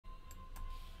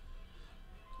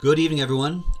Good evening,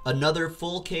 everyone. Another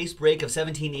full case break of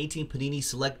 17-18 Panini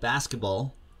Select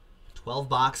Basketball. 12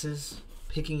 boxes,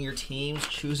 picking your teams,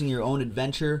 choosing your own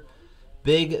adventure.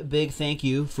 Big thank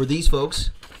you for these folks,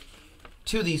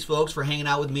 to these folks for hanging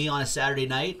out with me on a Saturday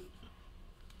night.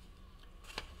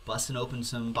 Busting open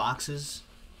some boxes,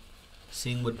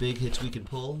 seeing what big hits we can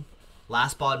pull.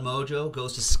 Last Spot Mojo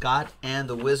goes to Scott and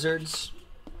the Wizards.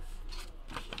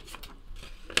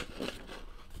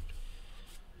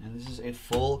 And this is a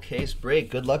full case break.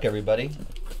 Good luck, everybody.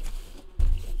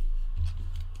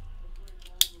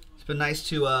 It's been nice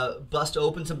to bust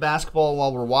open some basketball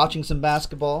while we're watching some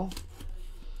basketball.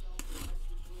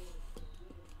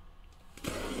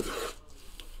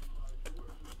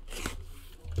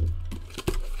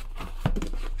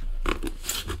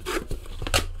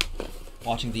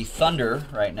 Watching the Thunder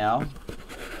right now.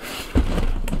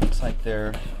 Looks like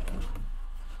they're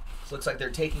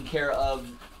taking care of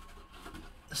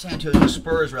San Antonio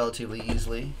Spurs relatively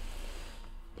easily.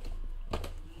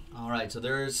 All right, so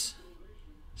there's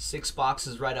 6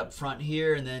 boxes right up front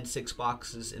here, and then 6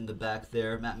 boxes in the back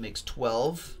there. That makes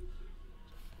 12.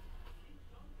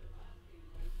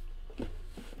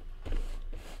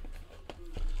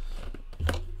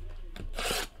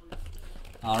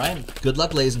 All right, good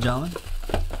luck, ladies and gentlemen.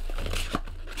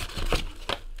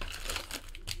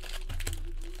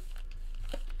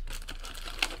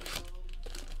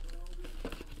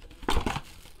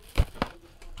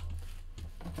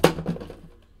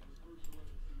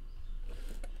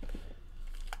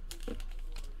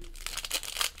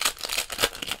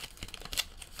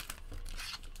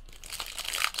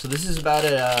 So this is about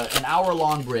an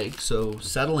hour-long break, so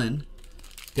settle in,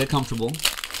 get comfortable,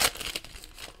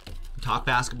 talk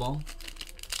basketball,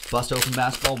 bust open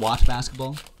basketball, watch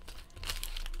basketball.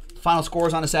 Final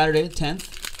scores on a Saturday,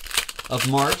 10th of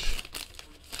March,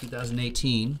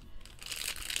 2018.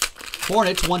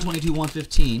 Hornets,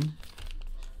 122-115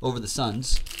 over the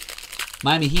Suns.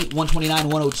 Miami Heat,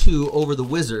 129-102 over the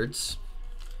Wizards.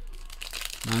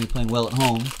 Miami playing well at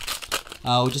home.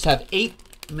 We just have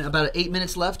about 8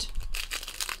 minutes left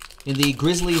in the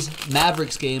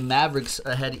Grizzlies-Mavericks game. Mavericks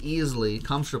ahead easily,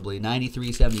 comfortably,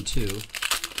 93-72.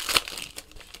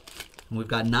 And we've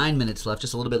got 9 minutes left,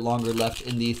 just a little bit longer left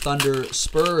in the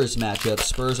Thunder-Spurs matchup.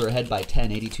 Spurs are ahead by 10,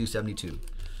 82-72.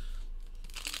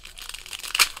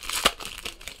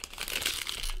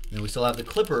 And we still have the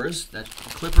Clippers.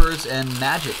 Clippers and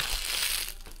Magic.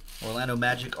 Orlando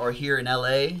Magic are here in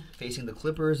LA facing the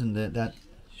Clippers, and that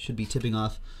should be tipping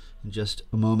off in just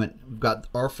a moment. We've got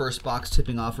our first box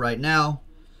tipping off right now.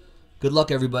 Good luck,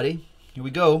 everybody. Here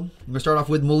we go. I'm going to start off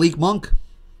with Malik Monk.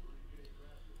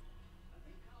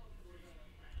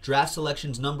 Draft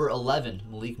selections number 11,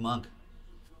 Malik Monk.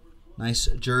 Nice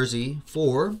jersey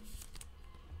for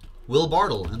Will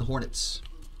Bartle and the Hornets.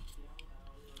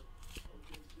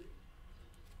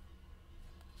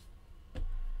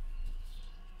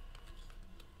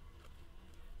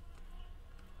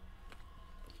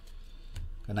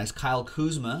 A nice Kyle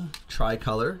Kuzma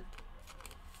tricolor.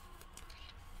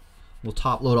 We'll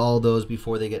top load all of those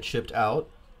before they get shipped out.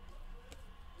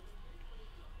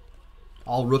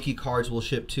 All rookie cards will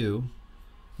ship too.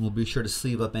 We'll be sure to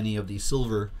sleeve up any of the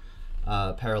silver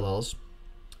parallels.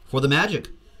 For the Magic,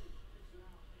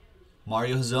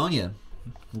 Mario Hezonja.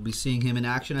 We'll be seeing him in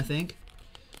action, I think,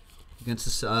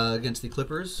 against the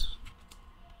Clippers.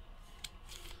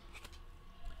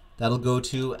 That'll go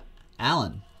to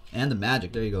Allen. And the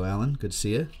Magic. There you go, Alan. Good to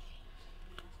see you.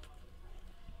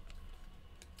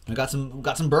 We got some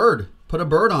Bird. Put a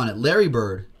Bird on it. Larry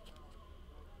Bird.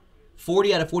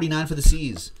 40 out of 49 for the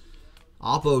C's.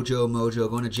 Oppo Joe Mojo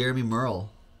going to Jeremy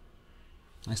Merle.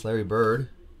 Nice Larry Bird.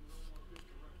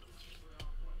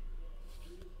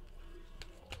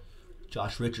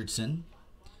 Josh Richardson.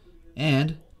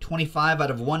 And 25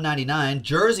 out of 199.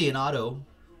 Jersey and auto.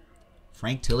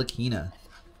 Frank Ntilikina.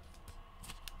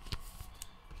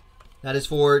 That is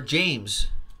for James.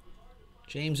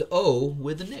 James O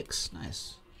with the Knicks.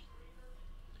 Nice.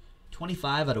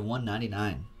 25 out of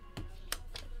 199.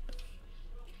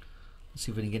 Let's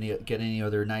see if we can get any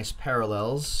other nice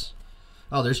parallels.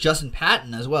 Oh, there's Justin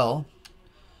Patton as well.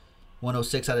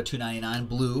 106 out of 299.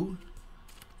 Blue.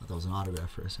 I thought that was an autograph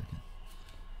for a second.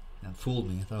 That fooled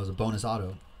me. I thought it was a bonus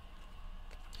auto.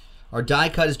 Our die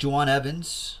cut is Juwan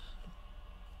Evans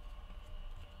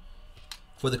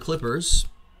for the Clippers.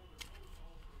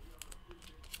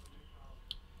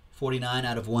 49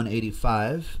 out of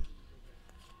 185.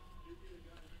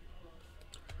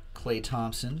 Klay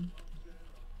Thompson.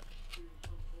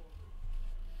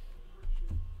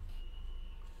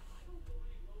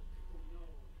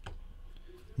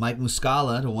 Mike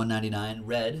Muscala to 199,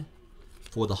 red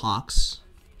for the Hawks.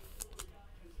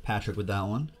 Patrick with that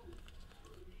one.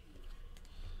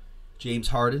 James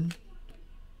Harden.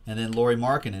 And then Lauri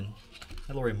Markkanen.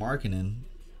 Lauri Markkanen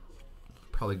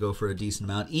probably go for a decent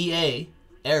amount. EA,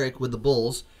 Eric with the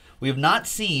Bulls. We have not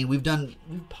seen, we've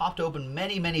popped open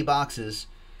many boxes.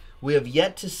 We have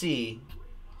yet to see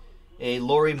a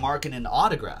Lauri Markkanen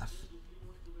autograph.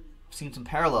 We've seen some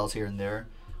parallels here and there.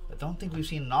 I don't think we've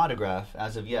seen an autograph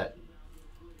as of yet.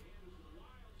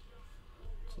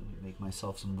 So let me make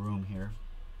myself some room here.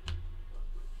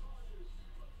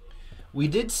 We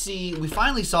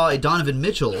finally saw a Donovan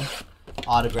Mitchell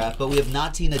autograph, but we have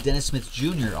not seen a Dennis Smith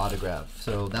Jr. autograph.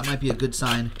 So that might be a good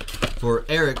sign for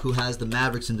Eric, who has the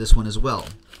Mavericks in this one as well.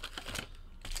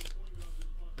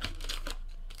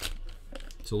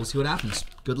 So we'll see what happens.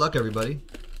 Good luck, everybody.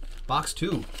 Box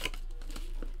 2.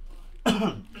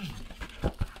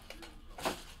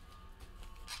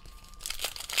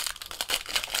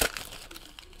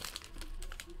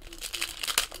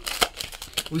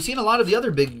 We've seen a lot of the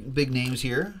other big names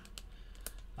here.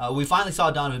 We finally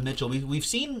saw Donovan Mitchell. We've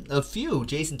seen a few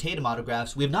Jason Tatum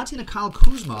autographs. We have not seen a Kyle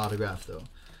Kuzma autograph, though.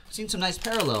 We've seen some nice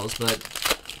parallels,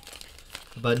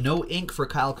 but no ink for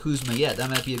Kyle Kuzma yet. That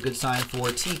might be a good sign for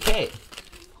TK,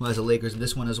 who has the Lakers in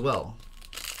this one as well.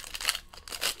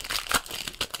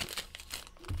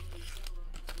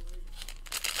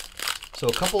 So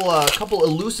a couple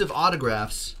elusive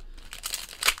autographs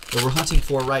that we're hunting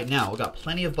for right now. We've got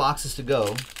plenty of boxes to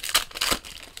go.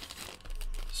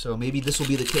 So maybe this will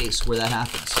be the case where that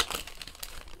happens.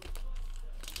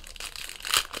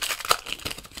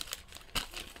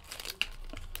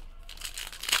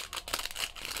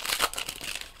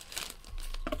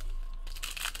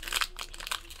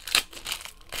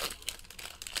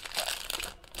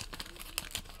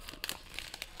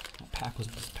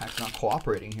 This pack's not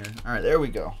cooperating here. All right, there we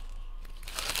go.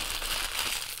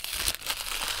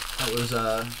 That was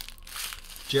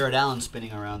Jared Allen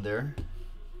spinning around there.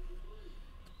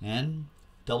 And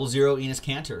 00 Enes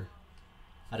Kanter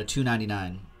out of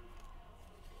 299.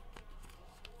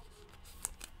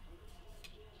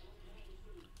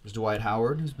 There's Dwight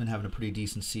Howard, who's been having a pretty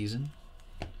decent season.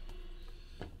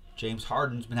 James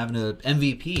Harden's been having an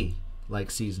MVP-like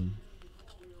season.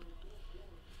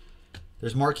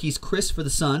 There's Marquise Chris for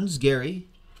the Suns, Gary,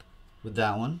 with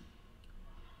that one.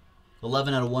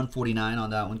 11 out of 149 on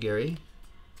that one, Gary.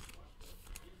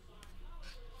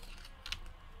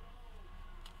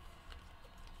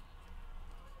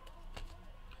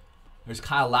 There's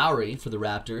Kyle Lowry for the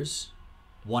Raptors,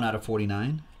 1 out of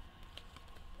 49.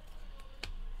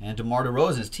 And DeMar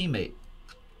DeRozan, his teammate.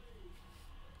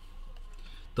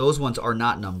 Those ones are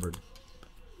not numbered.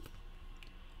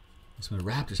 This one,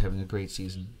 the Raptors having a great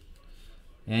season.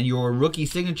 And your rookie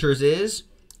signatures is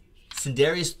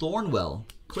Sindarius Thornwell,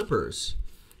 Clippers.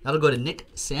 That'll go to Nick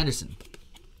Sanderson.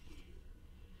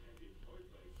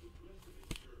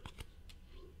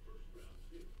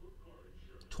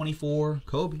 $24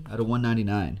 Kobe out of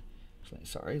 199.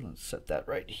 Sorry, let's set that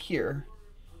right here.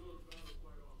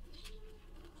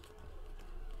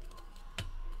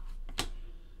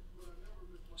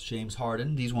 James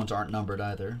Harden. These ones aren't numbered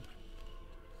either.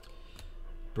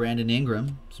 Brandon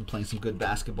Ingram has been playing some good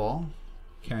basketball.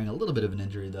 Carrying a little bit of an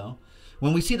injury, though.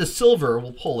 When we see the silver,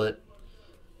 we'll pull it.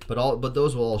 But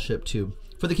those will all ship, too.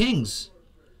 For the Kings,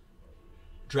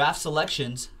 draft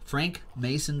selections, Frank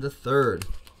Mason III.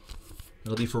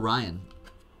 It'll be for Ryan.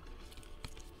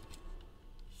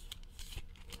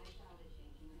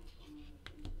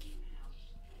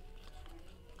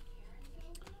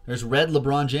 There's red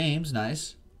LeBron James,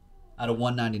 nice, out of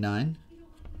 199.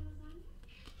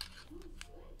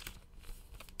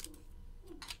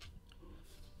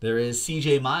 There is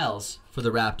CJ Miles for the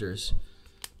Raptors.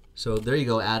 So there you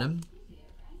go, Adam.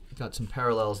 Got some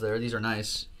parallels there. These are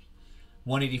nice.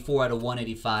 184 out of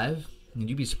 185. I mean,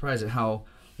 you'd be surprised at how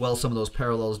well some of those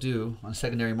parallels do on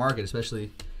secondary market,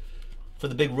 especially for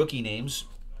the big rookie names.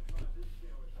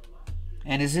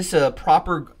 And is this a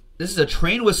proper... This is a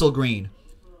train whistle green.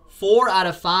 4 out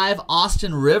of 5,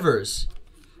 Austin Rivers.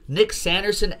 Nick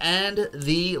Sanderson and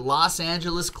the Los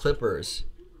Angeles Clippers.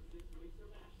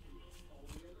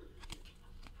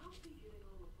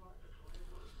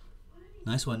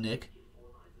 Nice one, Nick.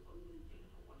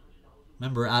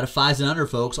 Remember, out of 5s and under,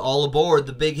 folks, all aboard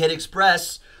the Big Hit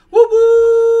Express. Whoop,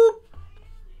 whoop.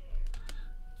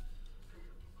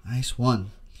 Nice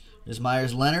one. There's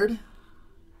Myers Leonard.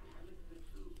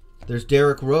 There's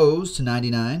Derrick Rose to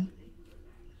 99.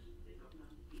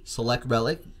 Select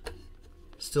Relic.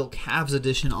 Still Cavs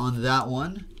edition on that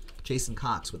one. Jason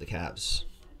Cox with the Cavs.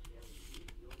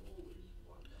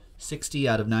 60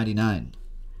 out of 99.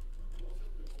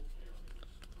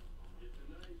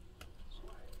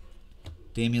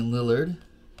 Damian Lillard.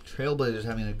 Trailblazers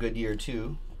having a good year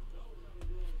too.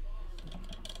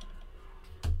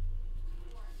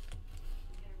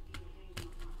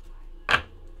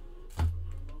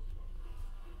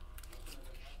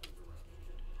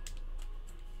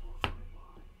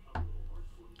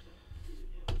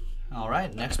 All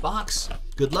right, next box.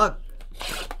 Good luck.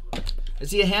 I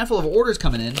see a handful of orders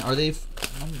coming in. Are they?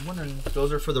 I'm wondering if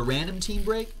those are for the random team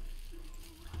break.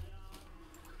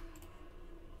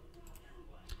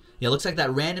 Yeah, looks like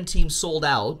that random team sold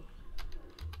out.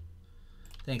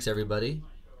 Thanks, everybody.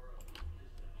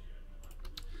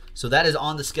 So that is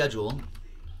on the schedule.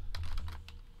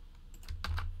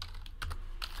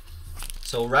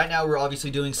 So right now we're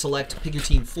obviously doing select pick your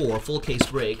team 4 full case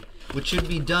break, which should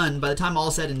be done by the time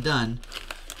all said and done.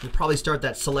 We'll probably start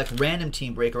that select random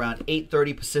team break around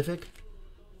 8:30 Pacific.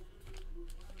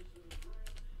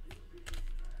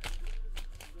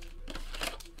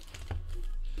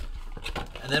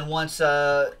 And then once,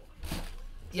 yeah,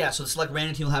 so the select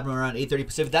random team will happen around 8:30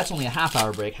 Pacific. That's only a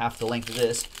half-hour break, half the length of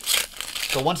this.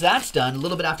 So once that's done, a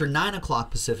little bit after 9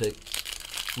 o'clock Pacific,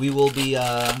 we will be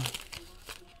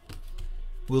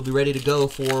we'll be ready to go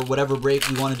for whatever break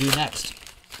we want to do next.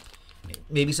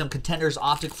 Maybe some Contenders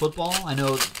Optic Football. I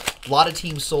know a lot of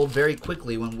teams sold very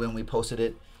quickly when we posted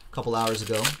it a couple hours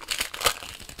ago.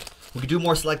 We could do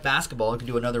more select basketball. We could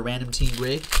do another random team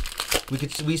break.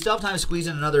 We still have time to squeeze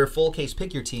in another full case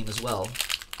pick your team as well.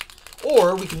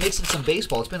 Or we can mix in some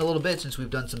baseball. It's been a little bit since we've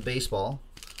done some baseball.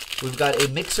 We've got a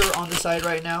mixer on the site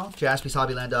right now,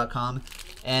 JaspysHobbyland.com,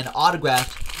 and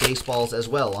autographed baseballs as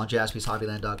well on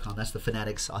JaspysHobbyland.com. That's the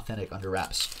Fanatics Authentic under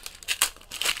wraps.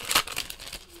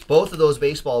 Both of those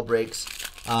baseball breaks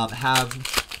have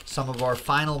some of our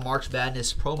final March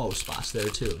Madness promo spots there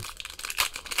too.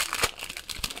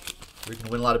 We can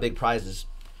win a lot of big prizes.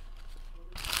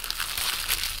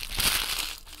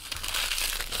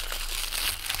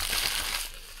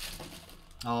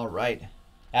 All right.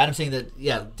 Adam saying that,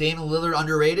 yeah, Damian Lillard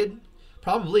underrated?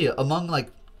 Probably. Among, like,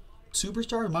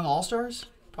 superstars? Among all-stars?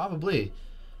 Probably.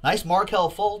 Nice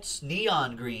Markelle Fultz,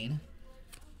 neon green.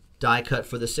 Die cut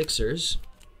for the Sixers.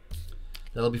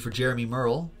 That'll be for Jeremy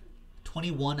Merle.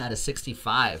 21 out of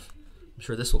 65. I'm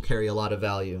sure this will carry a lot of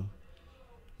value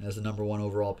as the #1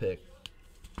 overall pick.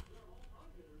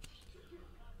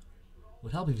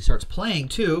 Would help if he starts playing,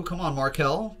 too. Come on,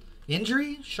 Markelle.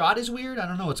 Injury? Shot is weird? I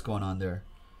don't know what's going on there.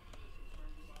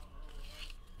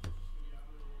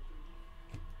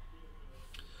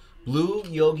 Blue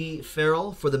Yogi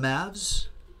Ferrell for the Mavs.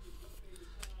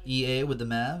 EA with the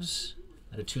Mavs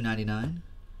at a $2.99.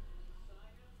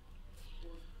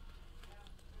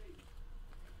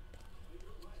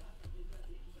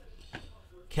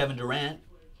 Kevin Durant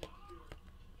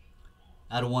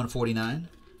out of 149.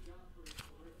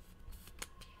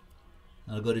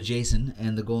 That'll go to Jason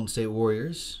and the Golden State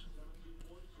Warriors.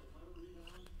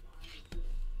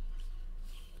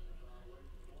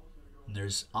 And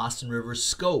there's Austin Rivers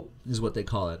Scope is what they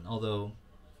call it. Although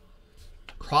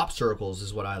crop circles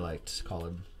is what I like to call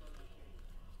him.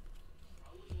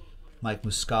 Mike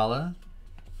Muscala.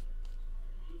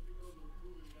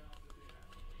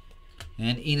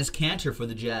 And Enes Kanter for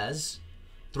the Jazz.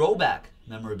 Throwback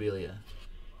memorabilia.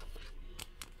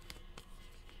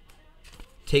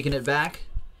 Taking it back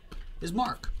is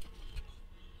Mark.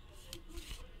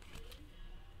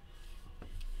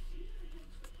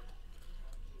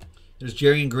 There's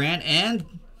Jerry and Grant,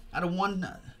 and out of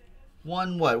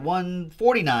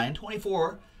 149,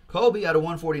 24. Kobe out of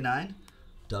 149.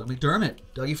 Doug McDermott,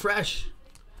 Dougie Fresh,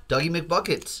 Dougie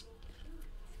McBuckets,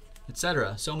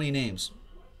 etc. So many names.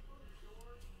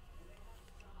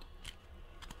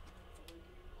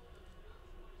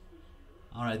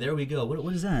 All right, there we go.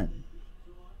 What is that?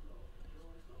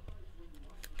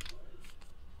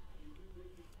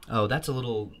 Oh, that's a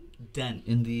little dent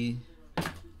in the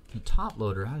top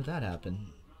loader. How did that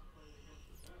happen?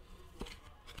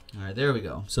 All right, there we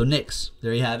go. So Knicks,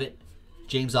 there you have it.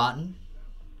 James Otten.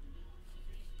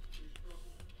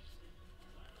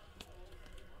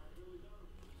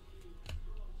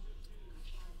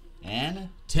 And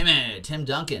Tim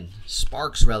Duncan,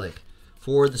 Sparks relic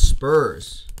for the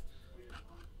Spurs.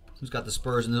 Who's got the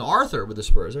Spurs? And then Arthur with the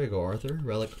Spurs. There you go, Arthur.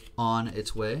 Relic on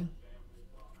its way.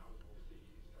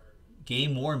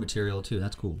 Game worn material too.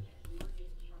 That's cool.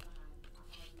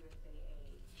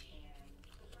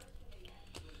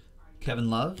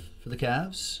 Kevin Love for the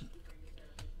Cavs.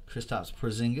 Kristaps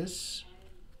Porzingis.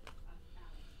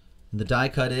 And the die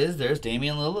cut is, there's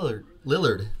Damian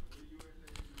Lillard.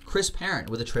 Chris Parent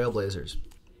with the Trailblazers.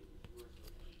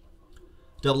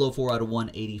 004 out of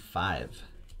 185.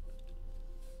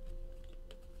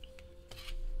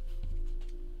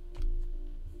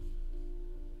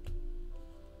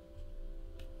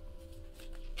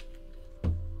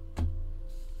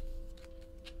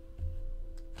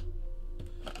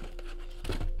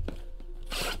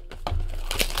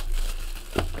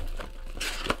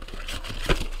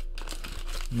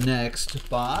 Next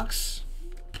box.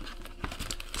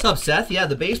 What's up, Seth? Yeah,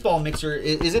 the baseball mixer,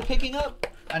 is it picking up?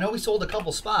 I know we sold a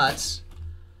couple spots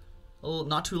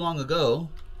not too long ago.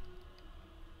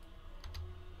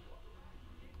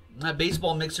 That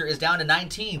baseball mixer is down to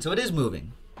 19, so it is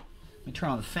moving. Let me turn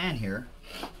on the fan here.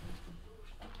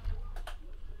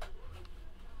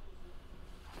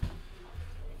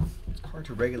 It's hard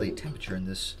to regulate temperature in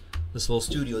this little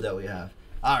studio that we have.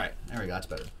 All right, there we go. That's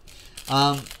better.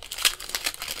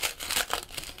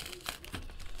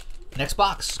 Next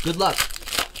box. Good luck.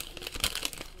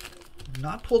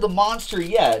 Not pulled a monster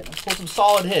yet. Let's pull some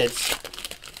solid hits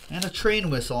and a train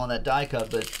whistle on that die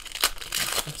cut, but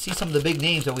let's see some of the big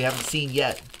names that we haven't seen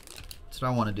yet. That's what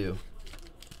I want to do.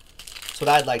 That's what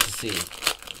I'd like to see.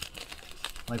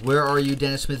 Like, where are you,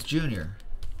 Dennis Smith Jr.?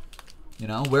 You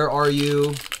know, where are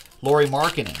you, Lauri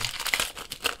Markkanen?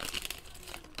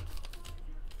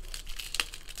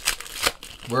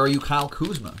 Where are you, Kyle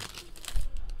Kuzma?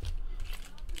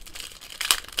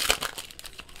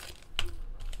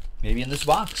 Maybe in this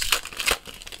box.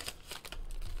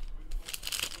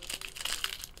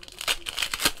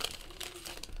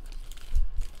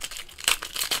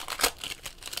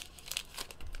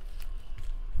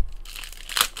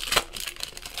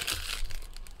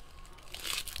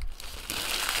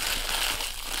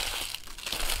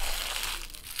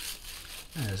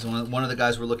 This is one of the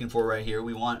guys we're looking for right here.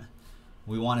 We want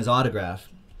his autograph.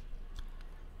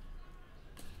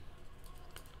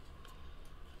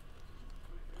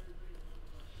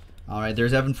 All right,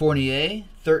 there's Evan Fournier,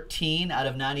 13 out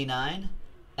of 99.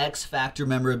 X Factor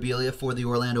memorabilia for the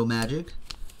Orlando Magic.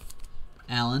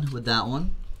 Allen with that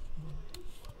one.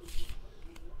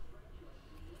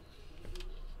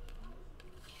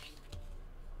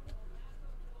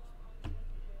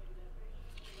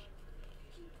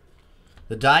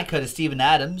 The die cut is Steven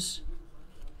Adams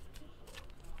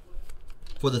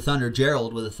for the Thunder.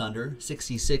 Gerald with the Thunder,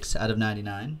 66 out of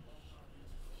 99.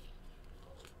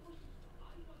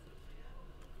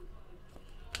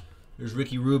 There's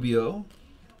Ricky Rubio.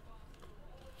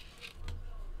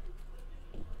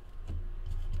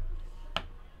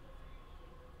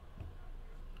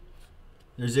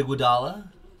 There's Iguodala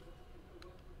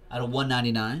out of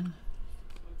 199.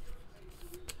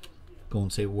 Golden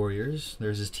State Warriors.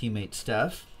 There's his teammate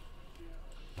Steph.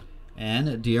 And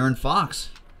De'Aaron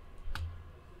Fox.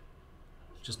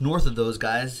 Just north of those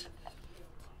guys.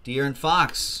 De'Aaron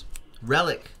Fox.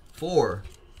 Relic for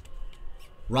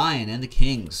Ryan and the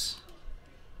Kings.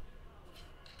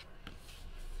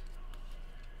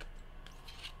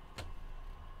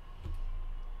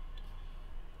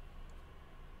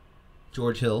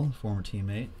 George Hill, former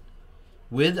teammate.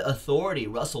 With authority,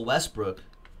 Russell Westbrook.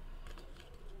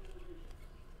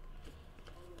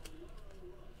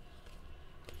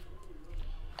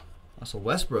 Russell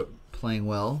Westbrook playing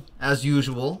well, as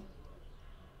usual.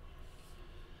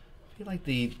 I feel like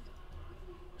the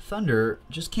Thunder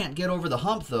just can't get over the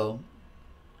hump, though.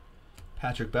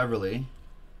 Patrick Beverley.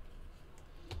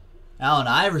 Allen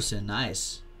Iverson,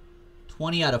 nice.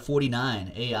 20 out of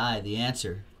 49. AI, the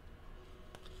answer.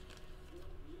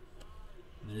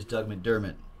 There's Doug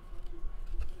McDermott.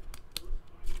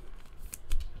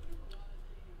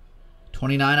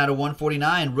 29 out of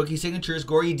 149. Rookie signatures,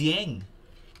 Gorgui Dieng.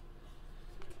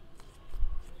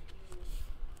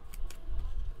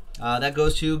 That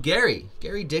goes to Gary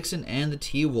Dixon and the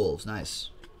T-Wolves. Nice.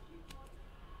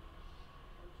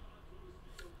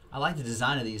 I like the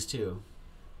design of these too.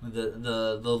 With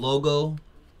the logo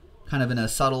kind of in a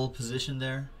subtle position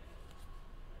there.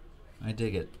 I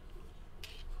dig it.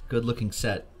 Good looking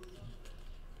set.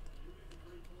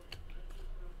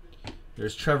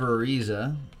 There's Trevor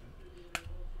Ariza.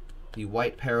 The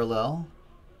white parallel.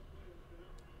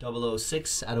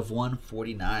 006 out of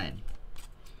 149.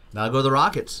 Now I'll go to the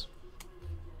Rockets.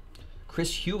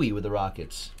 Chris Huey with the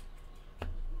Rockets.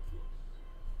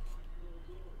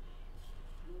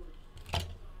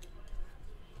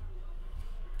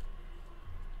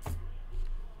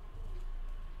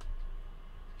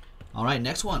 All right,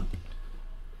 next one.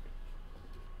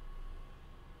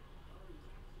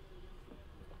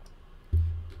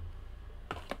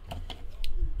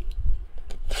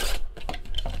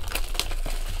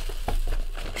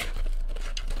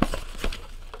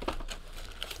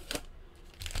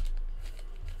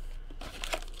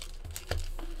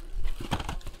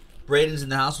 Braden's in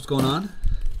the house. What's going on?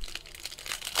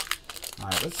 All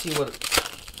right, let's see what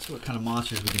kind of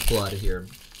monsters we can pull out of here.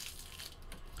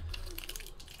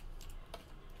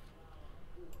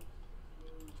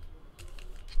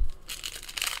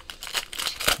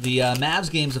 The Mavs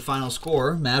game's the final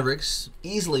score. Mavericks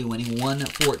easily winning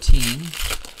 114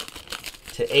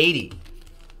 to 80.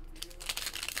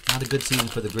 Not a good season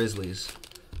for the Grizzlies.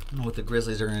 I don't know what the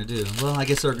Grizzlies are going to do. Well, I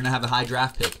guess they're going to have a high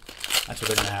draft pick. That's what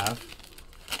they're going to have.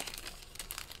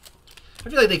 I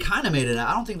feel like they kind of made it.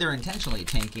 I don't think they're intentionally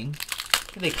tanking.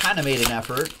 I think they kind of made an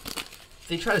effort.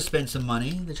 They try to spend some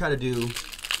money. They try to do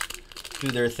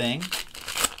their thing.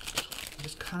 It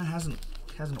just kind of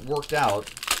hasn't worked out.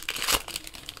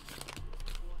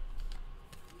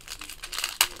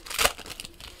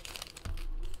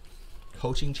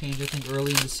 Coaching change, I think,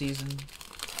 early in the season.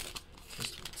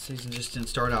 This season just didn't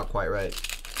start out quite right.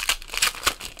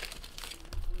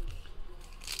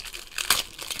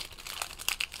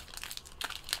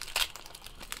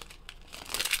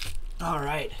 All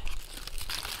right.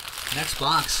 Next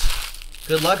box.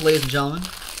 Good luck, ladies and gentlemen.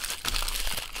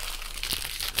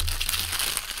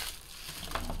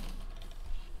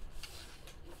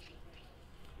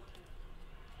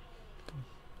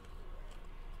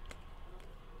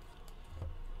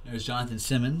 There's Jonathan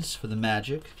Simmons for the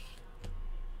Magic.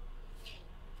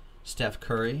 Steph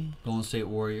Curry, Golden State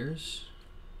Warriors.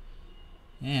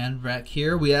 And back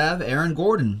here we have Aaron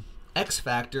Gordon, X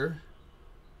Factor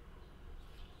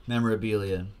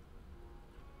memorabilia.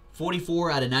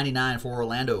 44 out of 99 for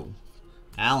Orlando.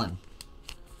 Allen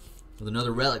with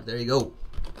another relic. There you go.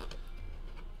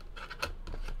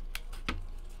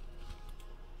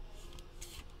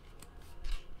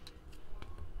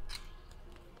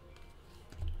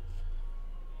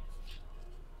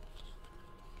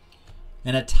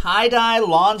 And a tie-dye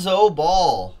Lonzo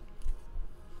Ball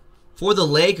for the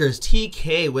Lakers.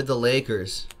 TK with the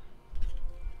Lakers.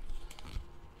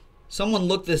 Someone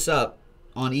look this up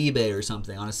on eBay or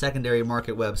something, on a secondary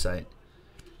market website.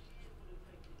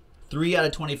 3 out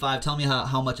of 25. Tell me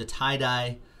how much a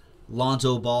tie-dye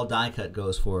Lonzo Ball die cut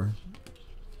goes for.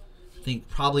 I think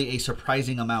probably a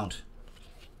surprising amount.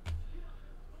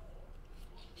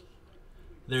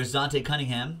 There's Dante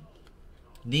Cunningham.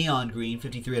 Neon green,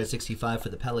 53 out of 65 for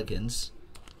the Pelicans.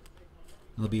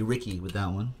 It'll be Ricky with that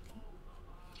one.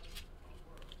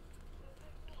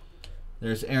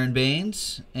 There's Aaron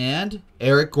Baines and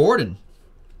Eric Gordon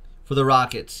for the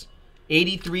Rockets.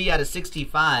 83 out of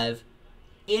 65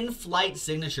 in-flight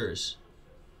signatures.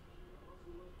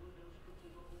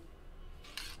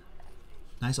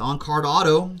 Nice on-card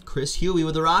auto. Chris Huey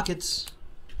with the Rockets.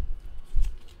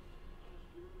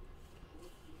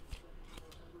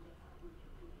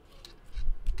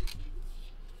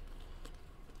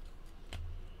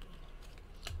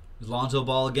 Lonzo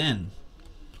Ball again.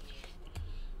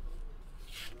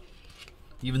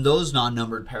 Even those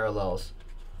non-numbered parallels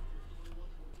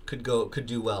could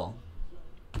do well.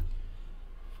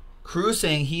 Cruz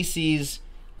saying he sees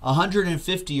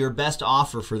 150 your best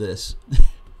offer for this.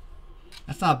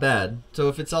 That's not bad. So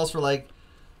if it sells for like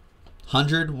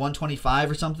 100,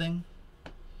 125 or something,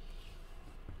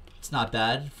 it's not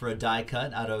bad for a die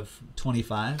cut out of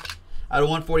 25. Out of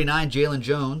 149, Jalen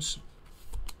Jones.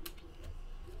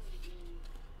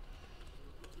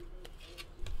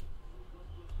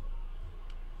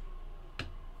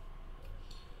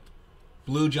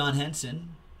 Blue John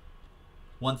Henson,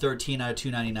 113 out of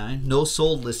 299. No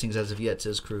sold listings as of yet,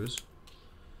 says Cruz,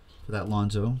 for that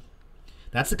Lonzo.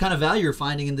 That's the kind of value you're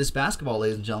finding in this basketball,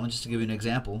 ladies and gentlemen, just to give you an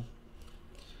example.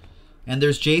 And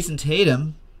there's Jason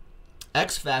Tatum,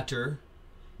 X Factor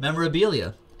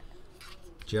memorabilia.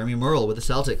 Jeremy Merle with the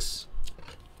Celtics.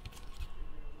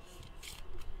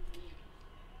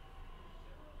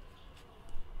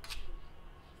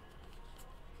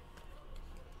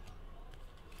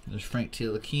 There's Frank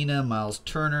Ntilikina, Miles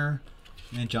Turner,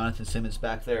 and Jonathan Simmons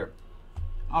back there.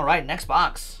 All right, next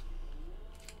box.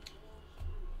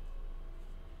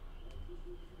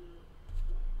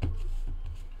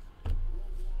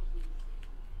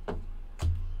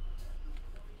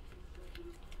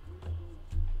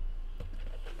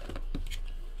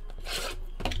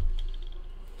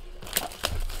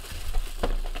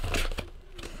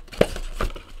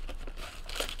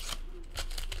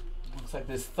 Looks like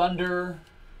this Thunder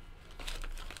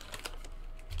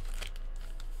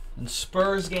and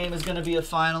Spurs game is going to be a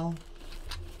final.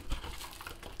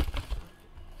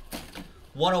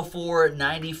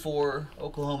 104-94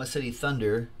 Oklahoma City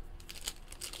Thunder.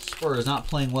 Spurs not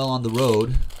playing well on the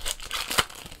road.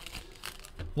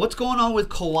 What's going on with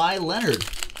Kawhi Leonard?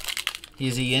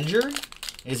 Is he injured?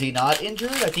 Is he not injured?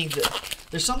 I think that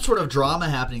there's some sort of drama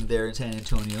happening there in San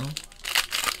Antonio.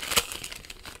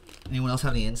 Anyone else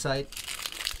have any insight?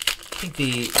 I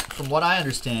think from what I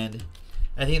understand,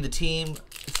 I think the team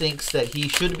thinks that he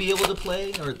should be able to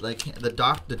play, or like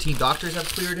the team doctors have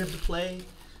cleared him to play,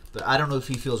 but I don't know if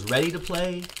he feels ready to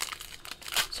play.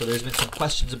 So there's been some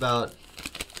questions about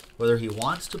whether he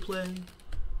wants to play.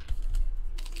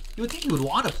 You would think he would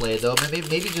want to play it, though.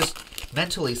 Maybe just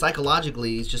mentally,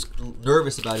 psychologically, he's just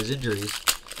nervous about his injuries.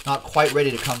 Not quite ready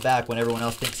to come back when everyone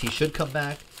else thinks he should come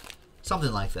back.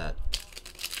 Something like that.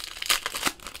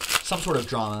 Some sort of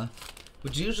drama.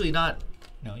 Which usually not,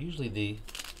 usually the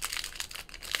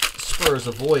Spurs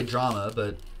avoid drama,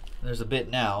 but there's a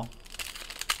bit now.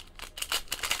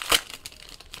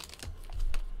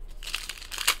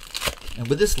 And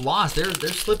with this loss, they're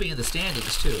slipping in the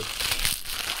standings too.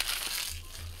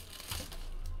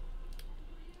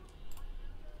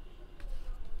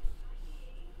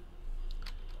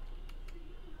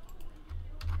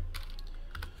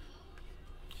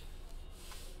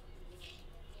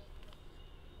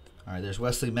 All right, there's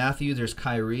Wesley Matthews, there's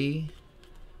Kyrie.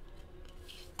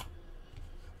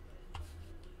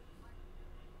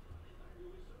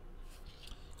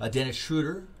 Dennis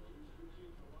Schroeder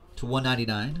to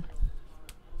 199.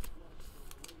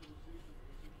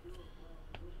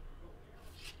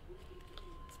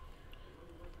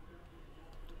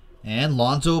 And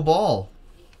Lonzo Ball.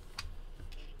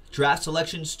 Draft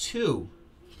selections 2.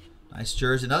 Nice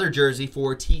jersey. Another jersey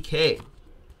for TK.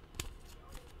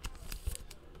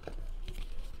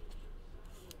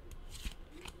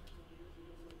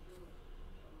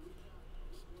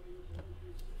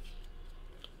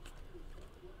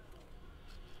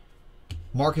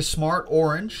 Marcus Smart,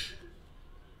 orange.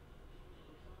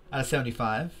 Out of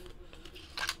 75.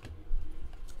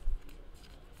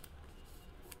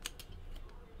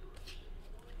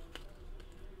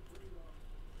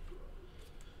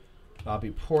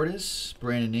 Bobby Portis,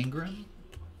 Brandon Ingram.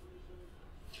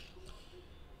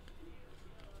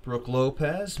 Brooke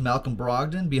Lopez, Malcolm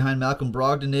Brogdon. Behind Malcolm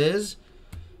Brogdon is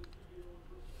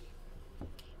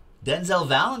Denzel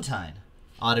Valentine.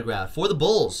 Autograph for the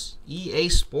Bulls. EA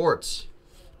Sports.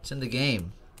 It's in the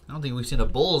game. I don't think we've seen a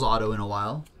Bulls auto in a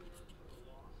while.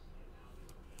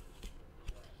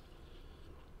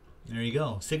 There you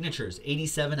go. Signatures.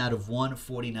 87 out of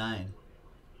 149.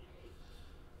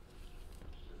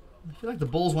 I feel like the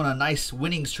Bulls went on a nice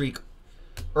winning streak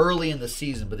early in the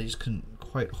season, but they just couldn't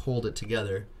quite hold it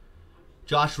together.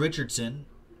 Josh Richardson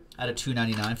out of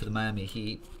 299 for the Miami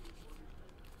Heat.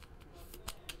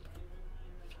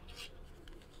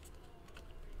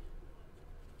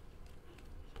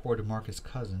 Poor DeMarcus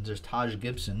Cousins. There's Taj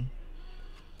Gibson.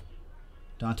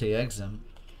 Dante Exum.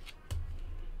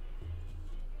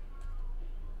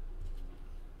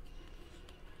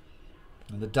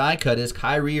 And the die cut is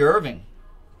Kyrie Irving.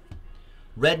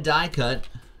 Red die cut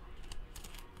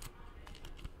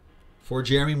for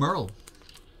Jeremy Merle.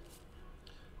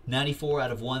 94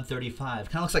 out of 135.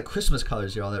 Kind of looks like Christmas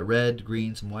colors here. All that red,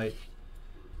 green, some white.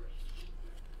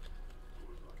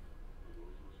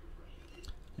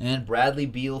 And Bradley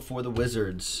Beal for the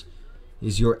Wizards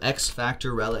is your X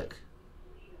Factor relic.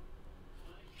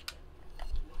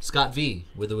 Scott V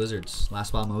with the Wizards. Last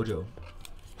Spot Mojo.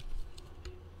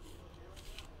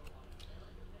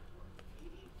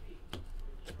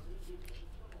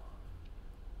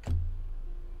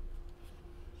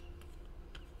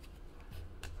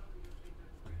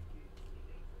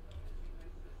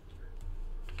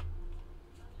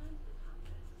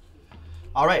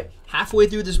 All right, halfway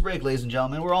through this break, ladies and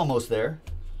gentlemen. We're almost there.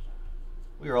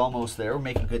 We are almost there. We're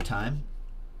making good time.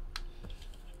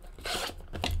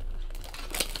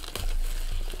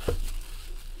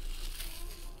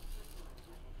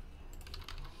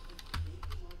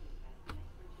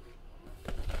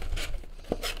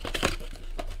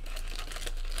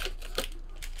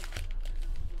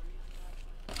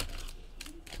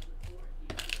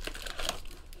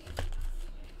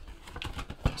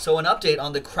 So an update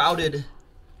on the crowded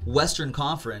Western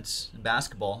Conference in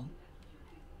basketball.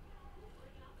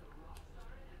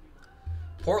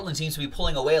 Portland seems to be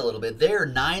pulling away a little bit. They're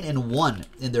 9-1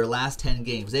 in their last 10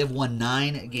 games. They have won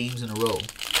 9 games in a row.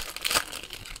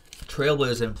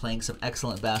 Trailblazers have been playing some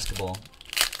excellent basketball.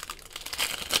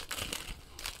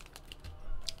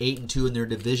 8-2 in their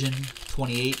division,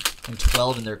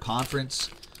 28-12 in their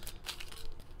conference.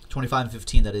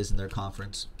 25-15, that is, in their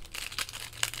conference.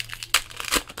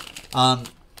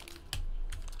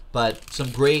 But some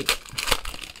great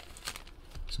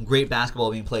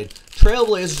basketball being played.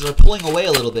 Trailblazers are pulling away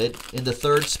a little bit in the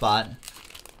 3rd spot.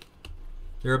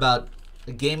 They're about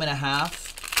a game and a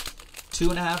half,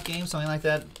 2.5 games, something like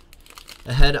that,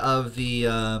 ahead of the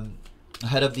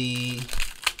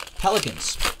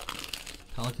Pelicans.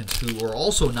 Pelicans, who were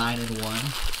also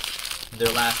 9-1 in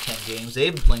their last 10 games.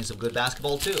 They've been playing some good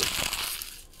basketball too.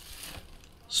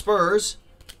 Spurs.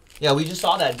 Yeah, we just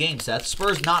saw that game, Seth.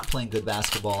 Spurs not playing good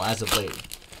basketball as of late.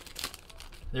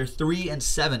 They're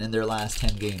 3-7 in their last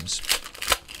 10 games.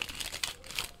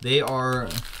 They are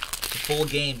a full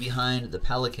game behind the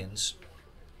Pelicans.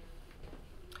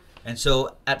 And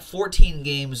so at 14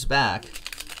 games back,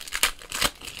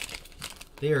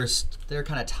 they're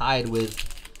kind of tied with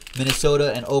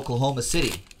Minnesota and Oklahoma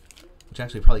City, which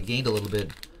actually probably gained a little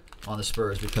bit on the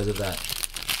Spurs because of that.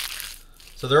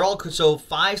 So they're all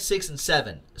 5, 6, and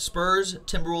 7. Spurs,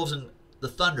 Timberwolves, and the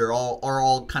Thunder are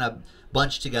all kind of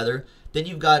bunched together. Then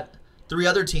you've got 3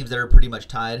 other teams that are pretty much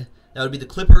tied. That would be the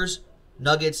Clippers,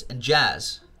 Nuggets, and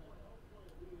Jazz.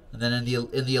 And then in the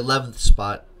 11th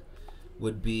spot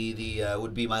would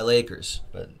be my Lakers,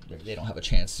 but they don't have a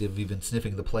chance of even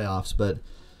sniffing the playoffs. But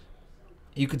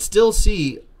you could still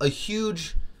see a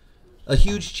huge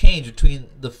change between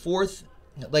the 4th,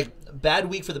 like bad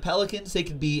week for the Pelicans, they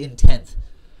could be in 10th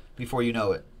before you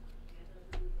know it.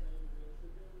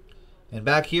 And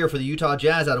back here for the Utah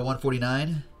Jazz out of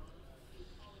 149,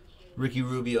 Ricky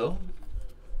Rubio.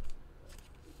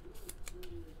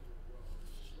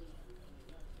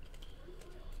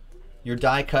 Your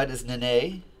die cut is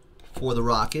Nene for the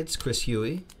Rockets, Chris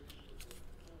Huey.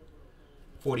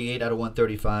 48 out of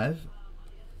 135.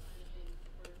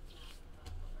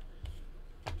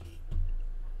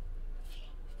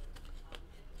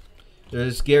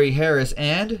 There's Gary Harris.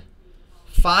 And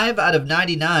 5 out of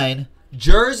 99,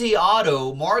 jersey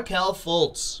auto, Markelle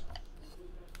Fultz.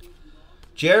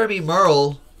 Jeremy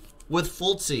Merle with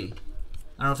Fultzy.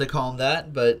 I don't know if they call him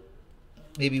that, but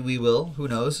maybe we will. Who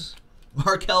knows?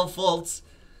 Markelle Fultz.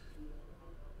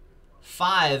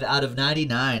 5 out of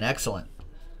 99. Excellent.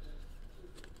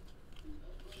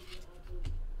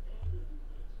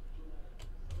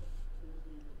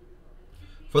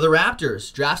 For the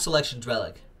Raptors, draft selection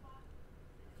relic.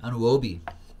 Anunoby.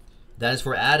 That is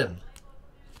for Adam.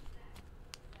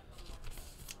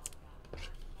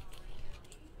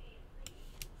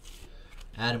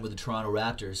 Adam with the Toronto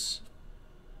Raptors.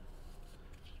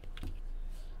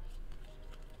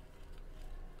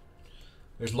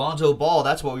 There's Lonzo Ball.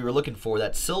 That's what we were looking for.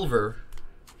 That silver.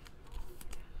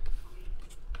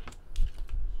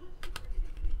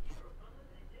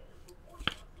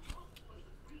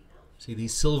 See,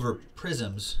 these silver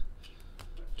prisms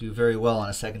do very well on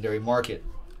a secondary market.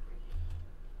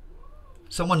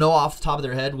 Someone know off the top of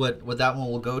their head what that one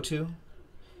will go to?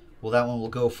 Well, that one will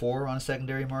go for on a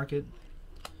secondary market?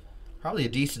 Probably a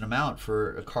decent amount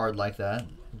for a card like that.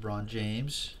 LeBron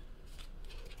James.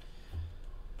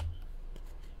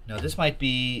 No, this might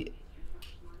be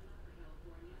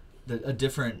a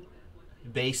different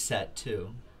base set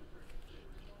too.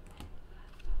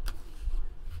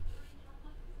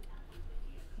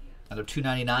 Out of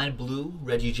 299, blue,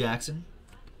 Reggie Jackson.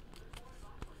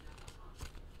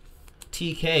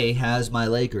 TK has my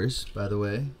Lakers, by the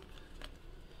way.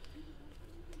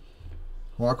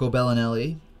 Marco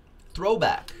Bellinelli.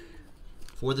 Throwback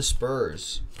for the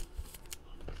Spurs.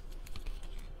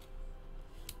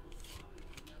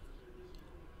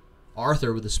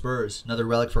 Arthur with the Spurs. Another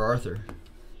relic for Arthur.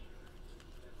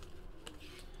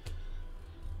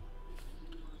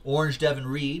 Orange Devin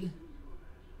Reed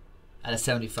out of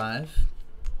 75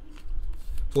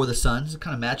 for the Suns. It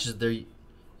kind of matches their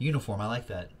uniform. I like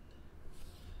that.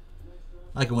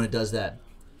 I like it when it does that.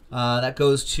 That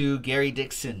goes to Gary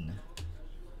Dixon.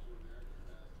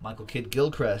 Michael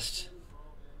Kidd-Gilchrist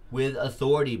with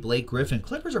authority. Blake Griffin.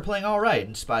 Clippers are playing all right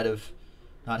in spite of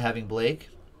not having Blake.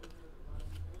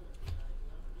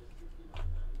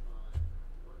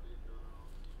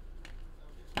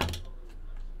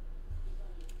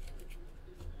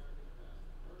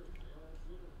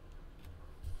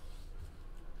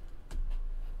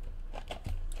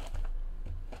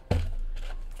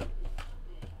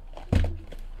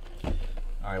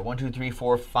 All right, 1, 2, 3,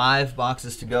 4, 5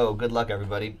 boxes to go. Good luck,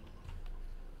 everybody.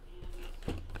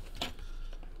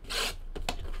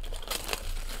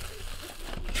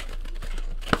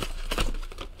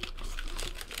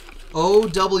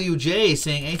 OWJ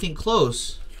saying anything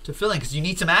close to filling because you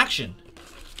need some action.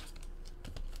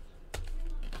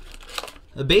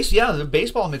 The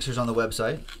baseball mixer's on the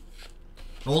website.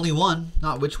 Only one,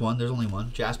 not which one. There's only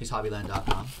one.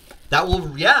 JaspysHobbyland.com. That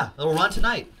will, it'll run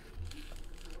tonight.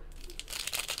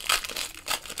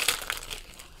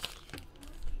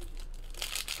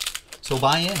 So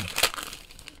buy in.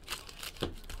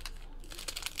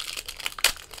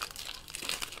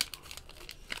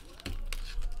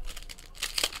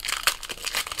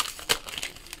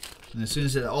 And as soon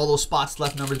as all those spots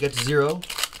left numbers get to 0,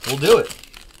 we'll do it.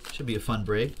 Should be a fun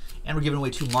break. And we're giving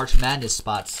away 2 March Madness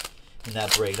spots in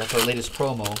that break. That's our latest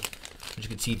promo, which you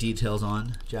can see details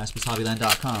on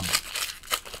JaspysHobbyland.com.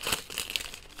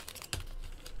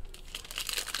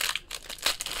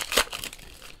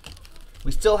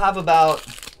 We still have about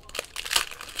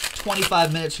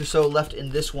 25 minutes or so left in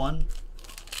this one.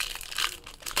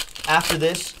 After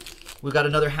this, we've got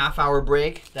another half-hour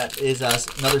break. That is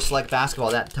another select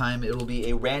basketball. That time it will be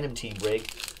a random team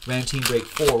break. Random team break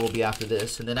 4 will be after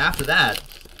this. And then after that,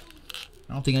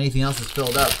 I don't think anything else is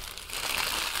filled up.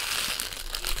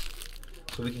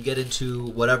 So we can get into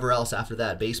whatever else after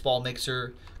that. Baseball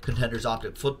mixer, Contenders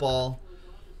Optic Football,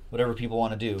 whatever people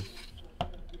want to do.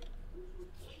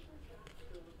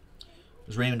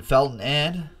 There's Raymond Felton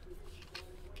and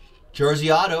Jersey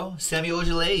Auto, Semi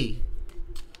Ojeleye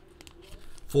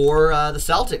for the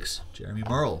Celtics, Jeremy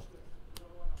Merle.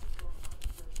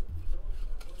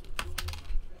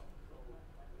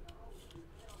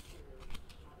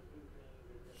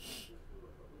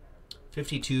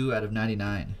 $52 out of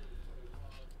 99.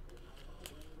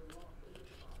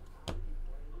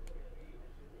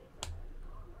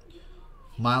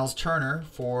 Miles Turner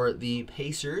for the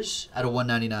Pacers out of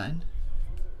 199.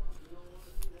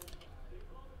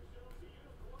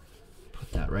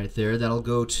 Put that right there. That'll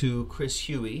go to Chris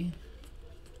Huey.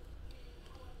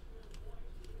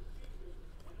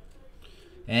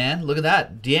 And look at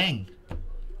that. Dieng.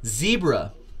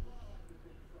 Zebra.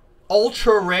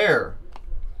 Ultra rare,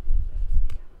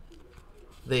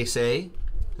 they say,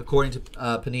 according to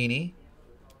Panini.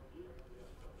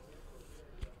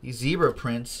 These zebra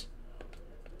prints,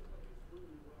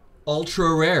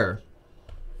 ultra rare.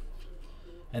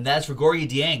 And that's for Gorgui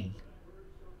Dieng.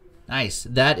 Nice.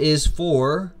 That is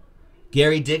for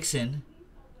Gary Dixon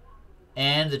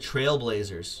and the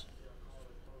Trailblazers.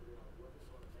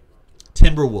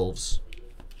 Timberwolves.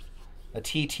 A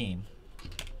T team.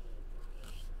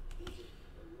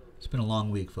 It's been a long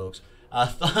week, folks.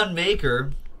 Thon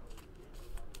Maker.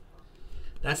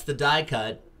 That's the die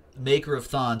cut. Maker of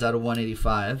Thons out of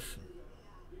 185.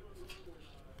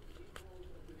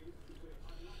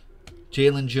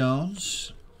 Jalen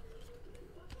Jones.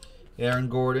 Aaron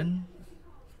Gordon.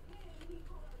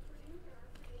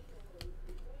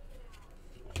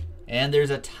 And there's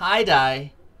a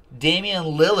tie-dye Damian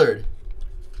Lillard.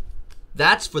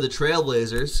 That's for the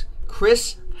Trailblazers.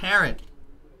 Chris Parent.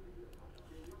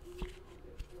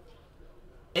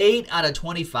 8 out of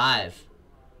 25.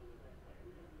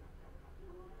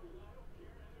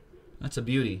 That's a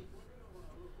beauty.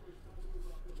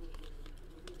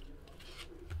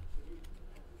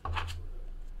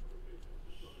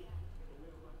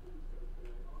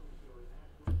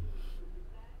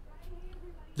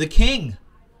 The King,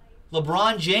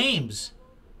 LeBron James.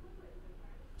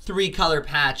 3-color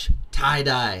patch,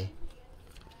 tie-dye.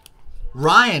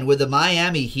 Ryan with the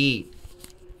Miami Heat.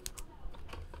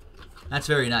 That's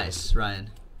very nice, Ryan.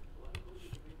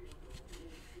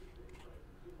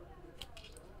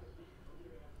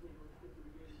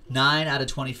 $9 out of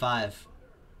 25.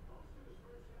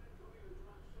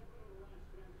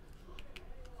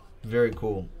 Very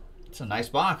cool. It's a nice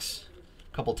box.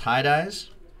 A couple tie-dyes.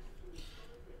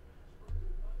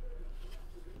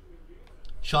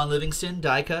 Sean Livingston,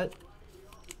 die cut.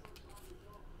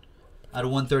 Out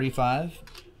of 135.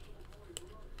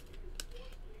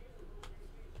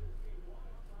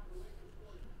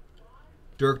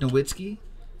 Dirk Nowitzki.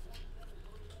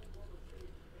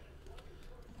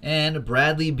 And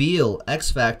Bradley Beal,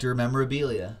 X Factor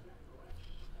memorabilia.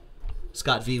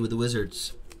 Scott V with the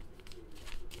Wizards.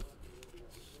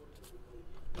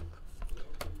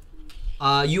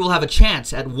 You will have a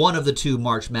chance at one of the 2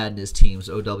 March Madness teams,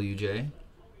 OWJ.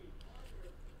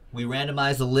 We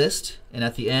randomize the list, and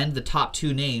at the end, the top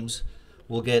 2 names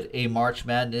will get a March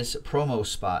Madness promo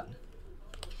spot.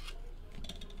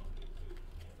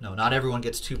 No, not everyone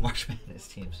gets 2 March Madness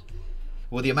teams.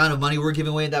 With the amount of money we're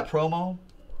giving away in that promo,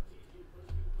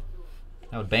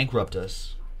 that would bankrupt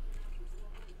us.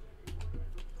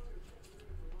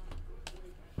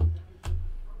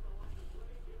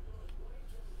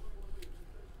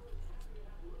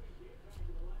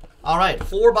 All right,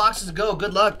 4 boxes to go.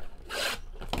 Good luck.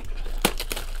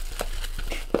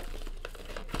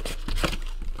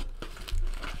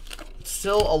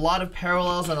 Still a lot of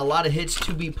parallels and a lot of hits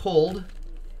to be pulled.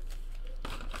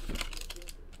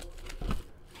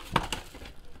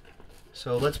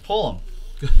 So let's pull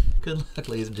them. Good luck,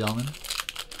 ladies and gentlemen.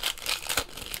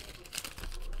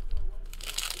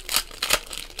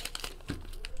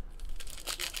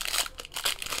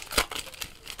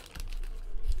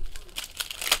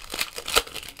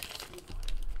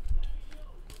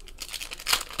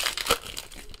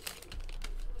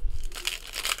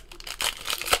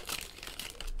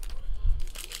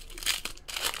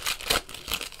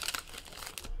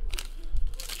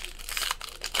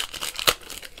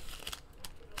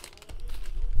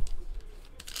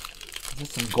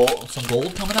 Some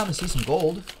gold coming out. I see some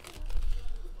gold.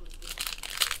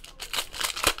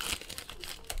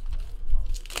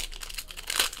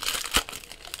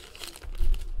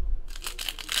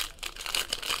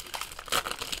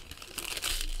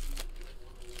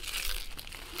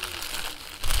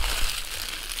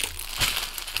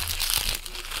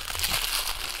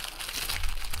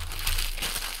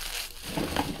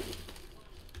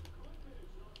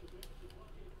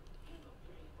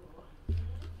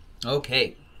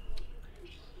 Okay.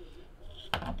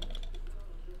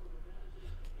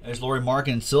 There's Laurie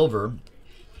Markin in silver.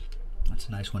 That's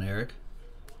a nice one, Eric.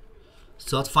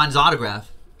 Still have to find his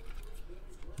autograph.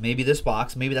 Maybe this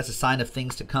box. Maybe that's a sign of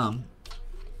things to come.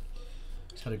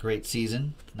 He's had a great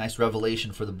season. Nice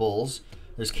revelation for the Bulls.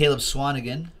 There's Caleb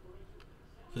Swanigan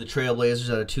for the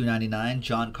Trailblazers out of 299.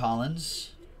 John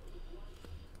Collins.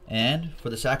 And for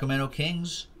the Sacramento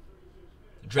Kings,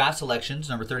 draft selections,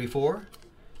 number 34,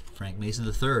 Frank Mason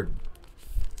III.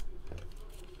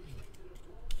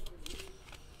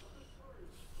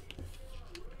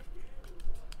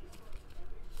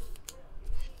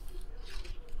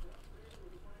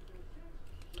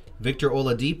 Victor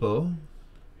Oladipo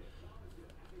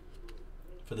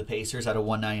for the Pacers out of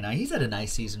 199. He's had a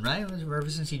nice season, right? Ever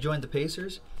since he joined the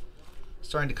Pacers.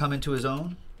 Starting to come into his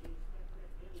own.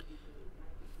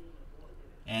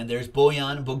 And there's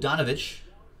Bojan Bogdanovic,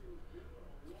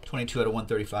 22 out of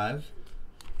 135.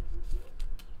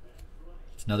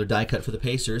 It's another die cut for the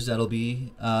Pacers. That'll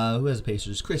be, who has the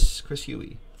Pacers? Chris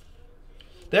Huey.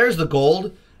 There's the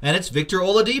gold, and it's Victor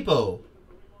Oladipo.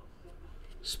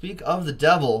 Speak of the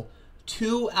devil,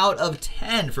 2 out of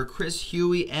 10 for Chris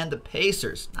Huey and the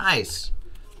Pacers. Nice.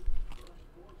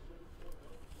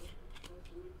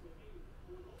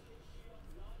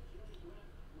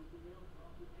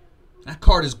 That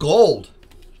card is gold.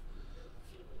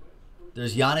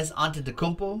 There's Giannis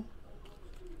Antetokounmpo.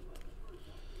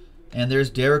 And there's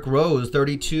Derrick Rose,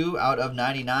 32 out of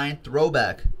 99,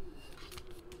 throwback.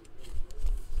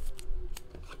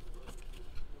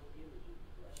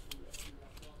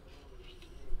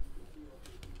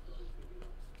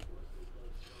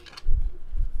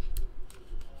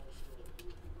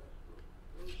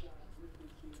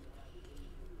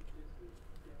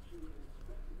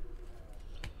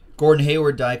 Gordon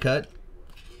Hayward die cut.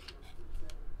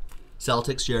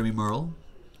 Celtics, Jeremy Merle.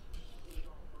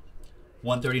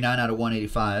 139 out of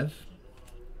 185.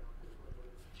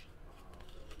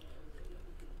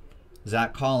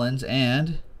 Zach Collins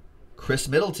and Chris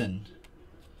Middleton.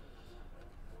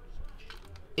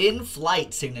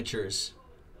 In-flight signatures.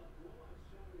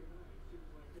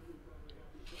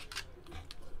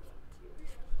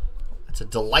 That's a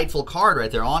delightful card right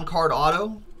there. On-card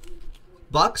auto.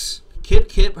 Bucks. Kip,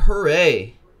 kip,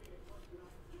 hooray.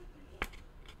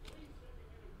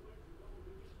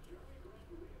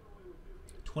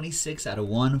 $26 out of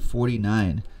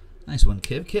 149. Nice one,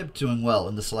 Kip. Kip doing well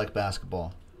in the select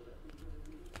basketball.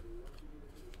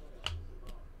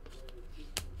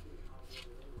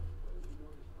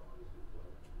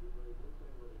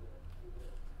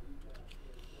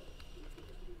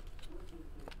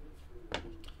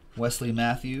 Wesley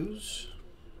Matthews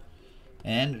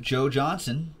and Joe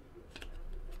Johnson.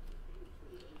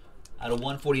 Out of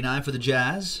 149 for the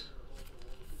Jazz.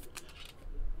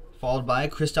 Followed by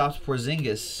Kristaps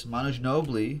Porzingis, Manu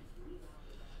Ginobili,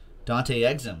 Dante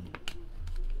Exum.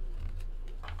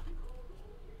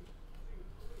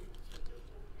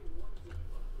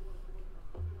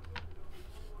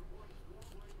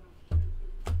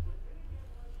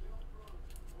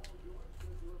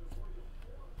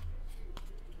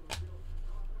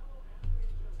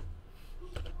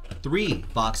 Three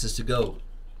boxes to go.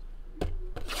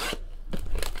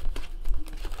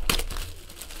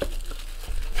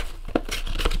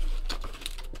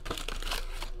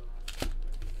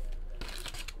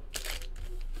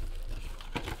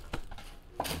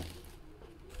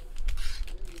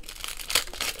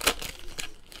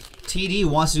 TD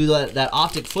wants to do that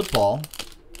optic football.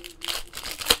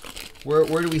 Where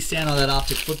do we stand on that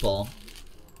optic football?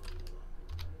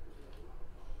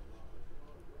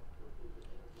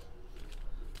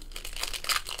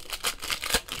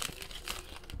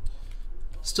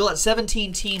 Still at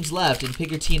 17 teams left in pick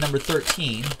your team number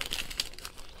 13.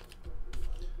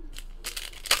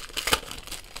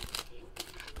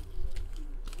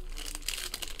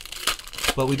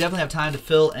 But we definitely have time to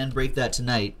fill and break that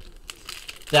tonight.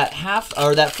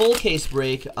 That full case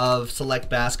break of Select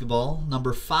Basketball,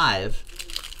 number 5,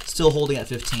 still holding at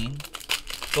 15.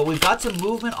 But we've got some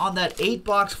movement on that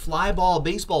 8-box fly ball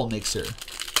baseball mixer.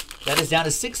 That is down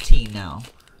to 16 now.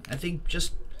 I think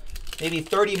just maybe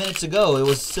 30 minutes ago it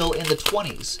was still in the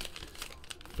 20s.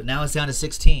 But now it's down to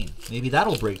 16. Maybe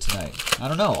that'll break tonight. I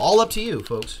don't know. All up to you,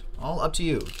 folks. All up to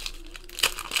you.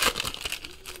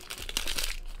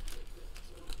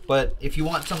 But if you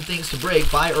want some things to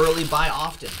break, buy early, buy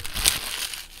often.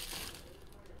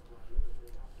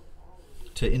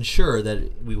 To ensure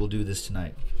that we will do this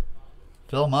tonight.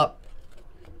 Fill them up.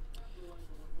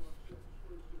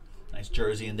 Nice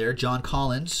jersey in there. John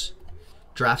Collins.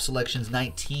 Draft selections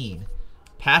 19.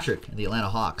 Patrick and the Atlanta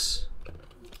Hawks.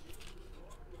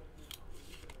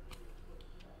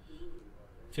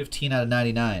 15 out of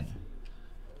 99.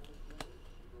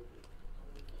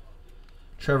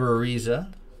 Trevor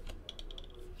Ariza.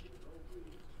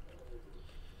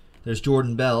 There's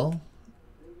Jordan Bell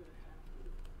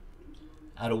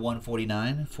out of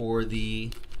 149 for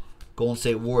the Golden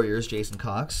State Warriors, Jason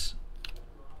Cox.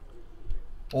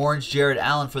 Orange Jared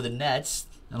Allen for the Nets.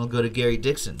 That'll go to Gary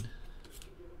Dixon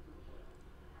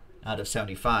out of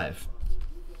 75.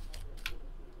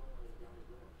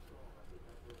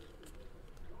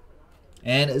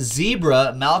 And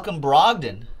Zebra, Malcolm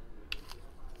Brogdon.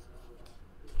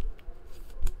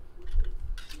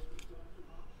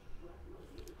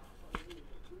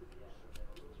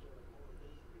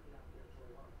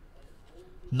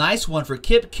 Nice one for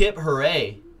Kip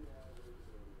Hooray.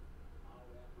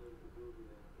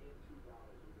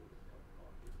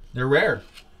 They're rare.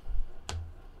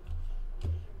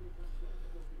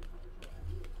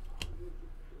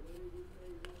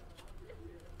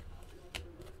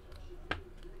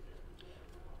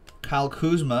 Kyle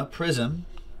Kuzma, Prism.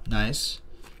 Nice.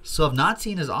 So I've not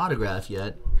seen his autograph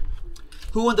yet.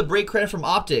 Who won the break credit from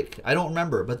Optic? I don't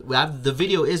remember, but the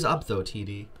video is up though,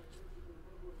 TD.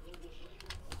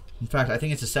 In fact, I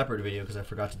think it's a separate video because I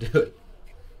forgot to do it.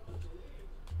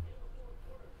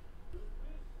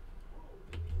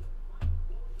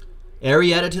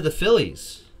 Arrieta to the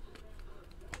Phillies.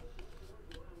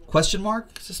 Question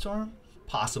mark, is the Storm?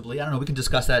 Possibly. I don't know. We can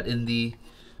discuss that in the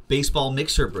baseball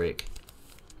mixer break.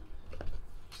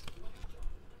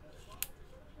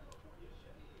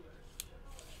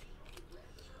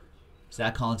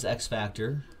 Zach Collins, X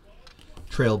Factor.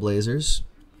 Trailblazers.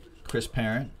 Chris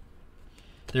Parent.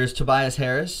 There's Tobias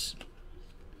Harris.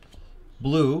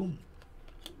 Blue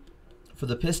for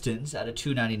the Pistons out of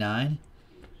 299.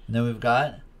 And then we've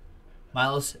got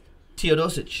Milos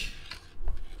Teodosic.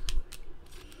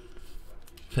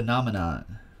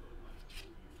 Phenomenon.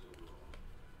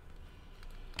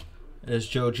 There's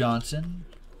Joe Johnson.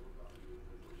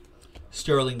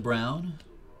 Sterling Brown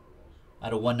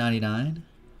out of 199.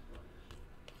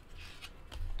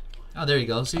 Oh, there you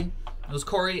go. See? It was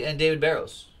Corey and David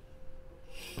Barrows.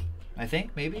 I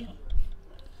think, maybe.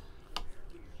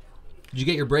 Did you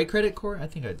get your break credit, Corey? I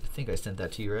think I sent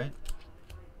that to you, right?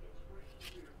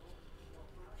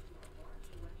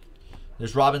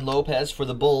 There's Robin Lopez for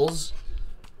the Bulls.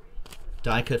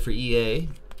 Die cut for EA.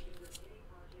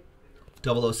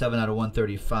 007 out of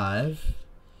 135.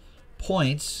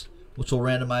 Points, which will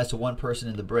randomize to one person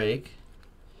in the break.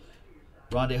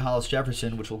 Rondé Hollis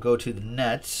Jefferson, which will go to the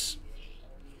Nets.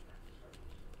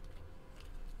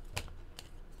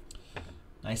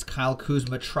 Nice Kyle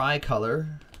Kuzma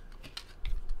tricolor.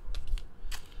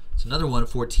 It's another one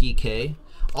for TK.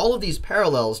 All of these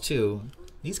parallels too.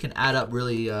 These can add up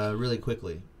really, really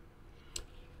quickly.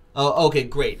 Oh, okay,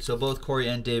 great. So both Corey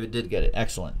and David did get it.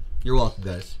 Excellent. You're welcome,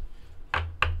 guys.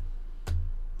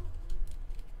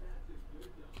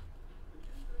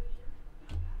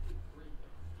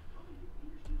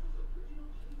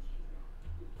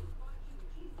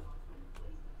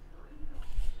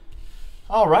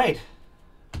 All right.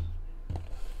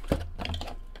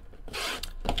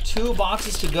 2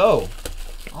 boxes to go.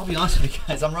 I'll be honest with you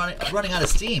guys, I'm running out of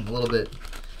steam a little bit.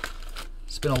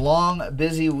 It's been a long,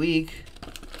 busy week.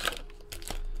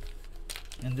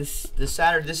 And this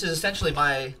Saturday, this is essentially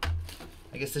my,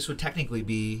 I guess this would technically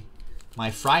be my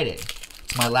Friday.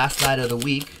 It's my last night of the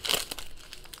week.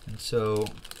 And so,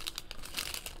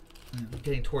 I'm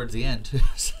getting towards the end too.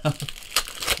 So,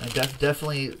 I'm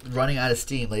definitely running out of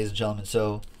steam, ladies and gentlemen.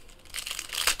 So,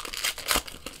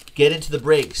 get into the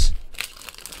breaks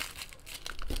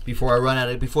before I run out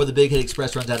of, before the Big Hit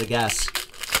Express runs out of gas.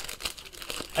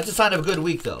 That's a sign of a good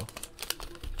week, though.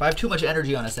 If I have too much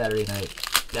energy on a Saturday night,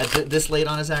 this late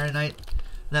on a Saturday night,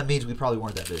 that means we probably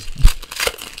weren't that busy.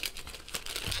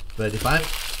 But if I'm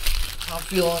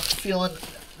feeling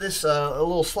this a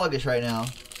little sluggish right now,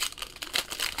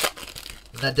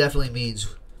 then that definitely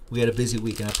means we had a busy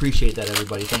week, and I appreciate that,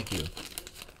 everybody. Thank you.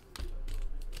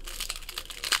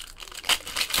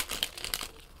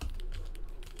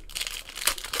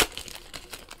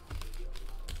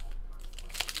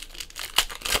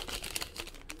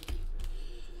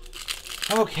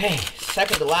 Okay,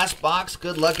 second to last box.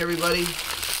 Good luck, everybody.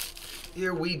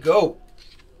 Here we go.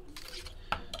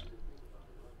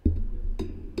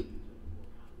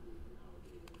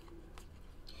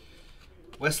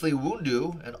 Wesley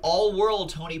Wundu, an all-world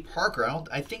Tony Parker.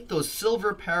 I think those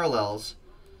silver parallels,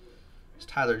 it's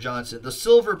Tyler Johnson, the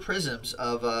silver prisms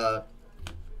of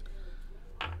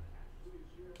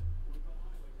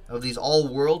these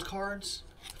all-world cards,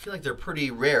 I feel like they're pretty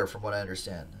rare from what I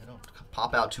understand. They don't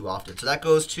pop out too often. So that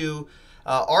goes to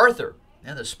Arthur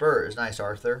and the Spurs. Nice,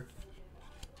 Arthur.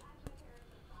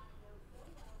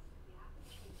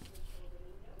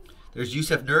 There's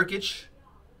Yusef Nurkic,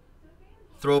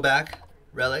 throwback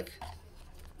relic.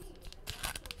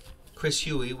 Chris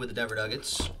Huey with the Denver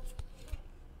Nuggets.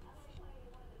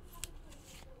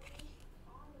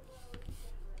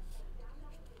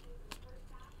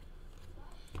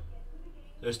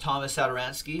 There's Thomas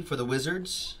Satoransky for the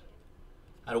Wizards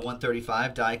out of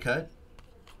 135, die cut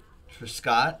for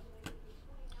Scott.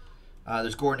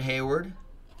 There's Gordon Hayward,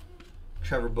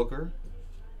 Trevor Booker.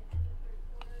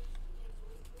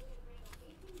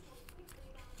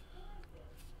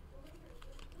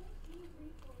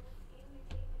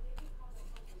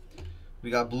 We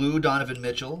got blue Donovan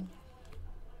Mitchell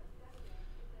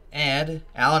and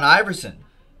Allen Iverson.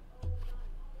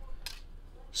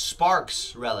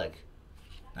 Sparks relic.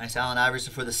 Nice Allen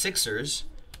Iverson for the Sixers.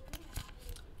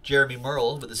 Jeremy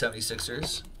Merle with the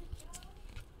 76ers.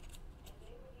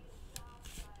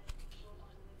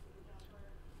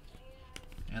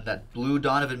 And that blue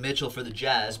Donovan Mitchell for the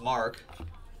Jazz, Mark.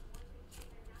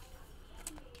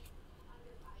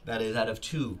 That is out of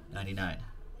 299.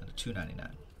 Out of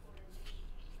 299.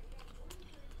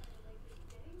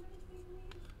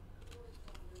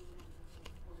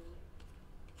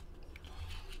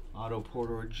 Otto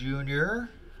Porter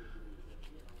Jr.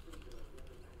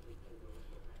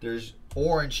 There's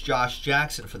orange Josh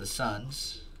Jackson for the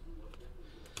Suns.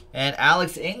 And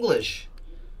Alex English.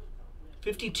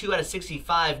 52 out of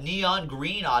 65. Neon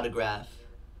green autograph.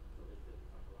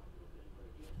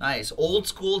 Nice. Old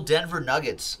school Denver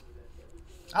Nuggets.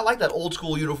 I like that old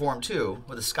school uniform too.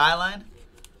 With a skyline.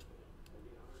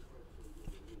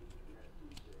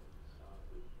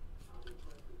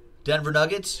 Denver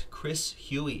Nuggets, Chris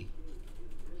Huey.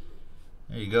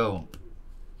 There you go.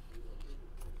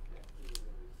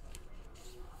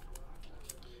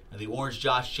 And the orange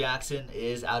Josh Jackson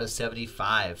is out of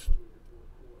 75.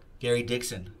 Gary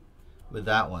Dixon with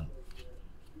that one.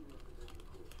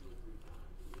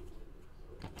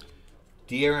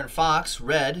 De'Aaron Fox,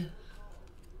 red.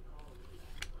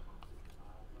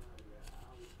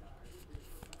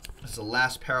 That's the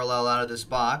last parallel out of this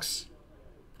box.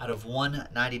 Out of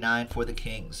 199 for the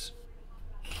Kings.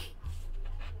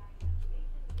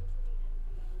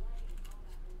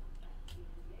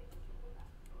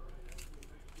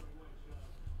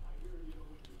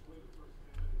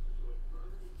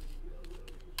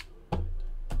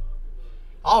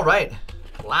 All right,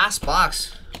 last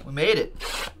box. We made it.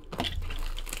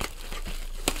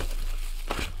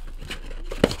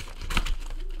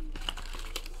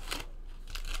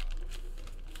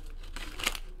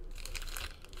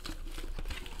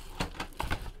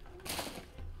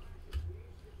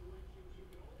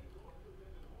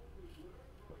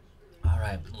 All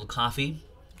right, a little coffee.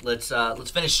 Let's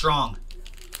finish strong.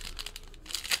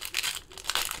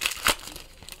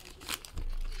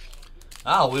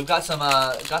 Oh, we've got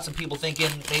some people thinking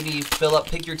maybe Philip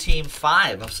pick your team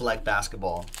 5 of Select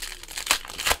Basketball.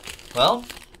 Well,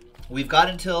 we've got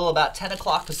until about 10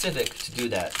 o'clock Pacific to do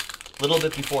that. A little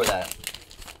bit before that.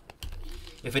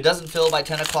 If it doesn't fill by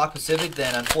 10 o'clock Pacific,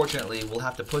 then unfortunately we'll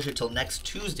have to push it till next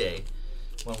Tuesday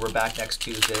when we're back next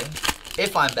Tuesday.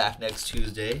 If I'm back next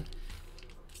Tuesday.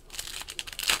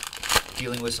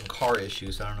 Dealing with some car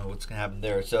issues. I don't know what's going to happen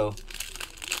there. So,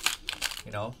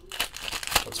 you know,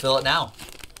 let's fill it now.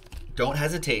 Don't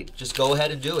hesitate. Just go ahead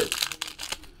and do it.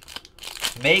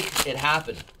 Make it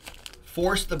happen.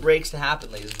 Force the breaks to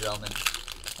happen, ladies and gentlemen.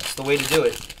 That's the way to do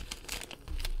it.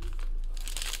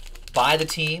 Buy the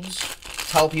teams.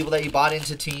 Tell people that you bought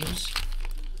into teams.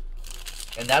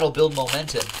 And that'll build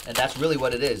momentum. And that's really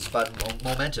what it is, about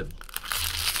momentum.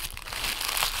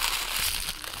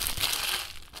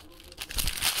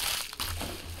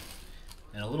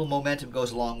 And a little momentum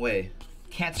goes a long way.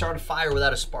 Can't start a fire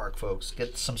without a spark, folks.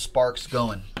 Get some sparks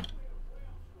going.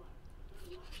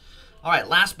 All right,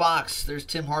 last box. There's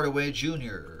Tim Hardaway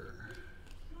Jr.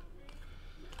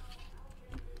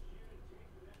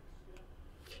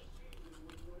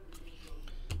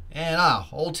 And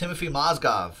old Timothy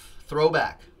Mozgov,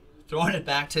 throwback. Throwing it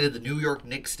back to the New York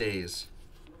Knicks days.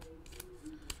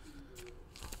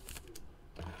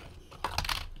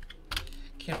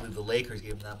 Can't believe the Lakers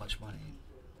gave him that much money.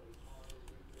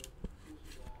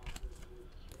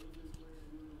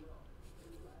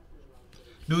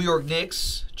 New York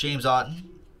Knicks, James Otten.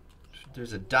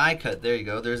 There's a die cut. There you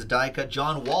go. There's a die cut.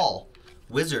 John Wall,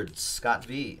 Wizards, Scott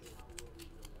V.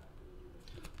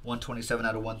 127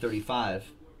 out of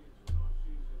 135.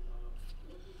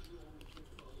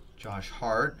 Josh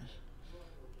Hart,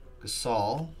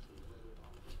 Gasol.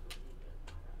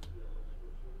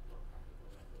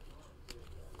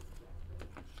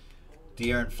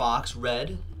 De'Aaron Fox,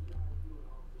 red,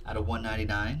 out of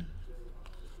 199.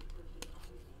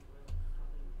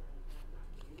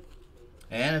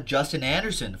 And Justin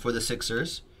Anderson for the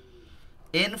Sixers.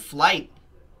 In flight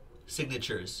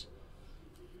signatures.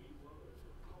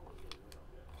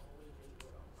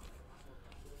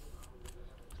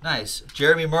 Nice.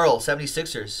 Jeremy Merle,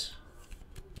 76ers.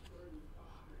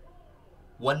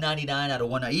 199 out of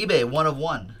 1. eBay, 1 of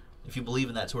 1, if you believe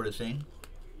in that sort of thing.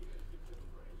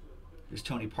 Here's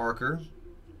Tony Parker.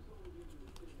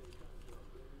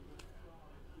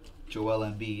 Joel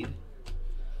Embiid.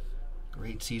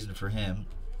 Great season for him.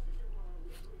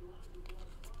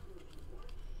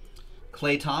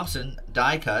 Klay Thompson,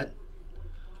 die cut.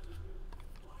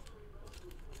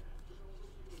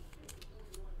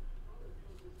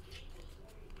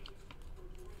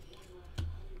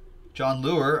 John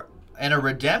Lure, and a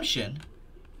redemption.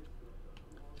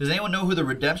 Does anyone know who the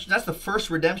redemption? That's the first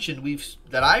redemption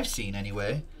that I've seen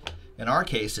anyway, in our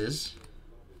cases.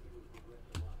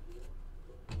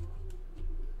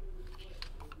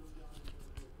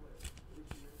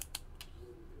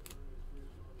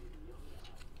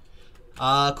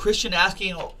 Christian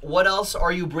asking, what else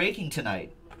are you breaking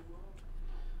tonight?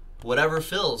 Whatever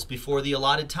fills before the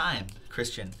allotted time,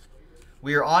 Christian.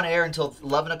 We are on air until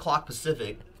 11 o'clock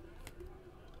Pacific.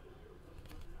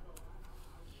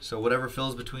 So whatever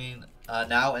fills between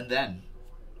now and then,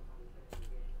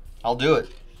 I'll do it.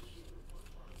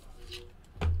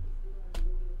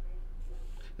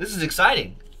 This is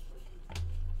exciting.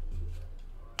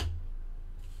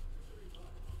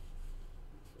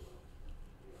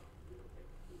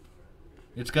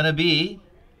 It's going to be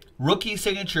Rookie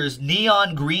Signatures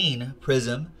Neon Green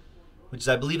Prism, which is,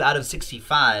 I believe, out of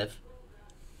 65.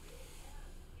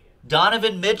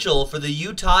 Donovan Mitchell for the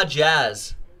Utah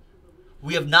Jazz.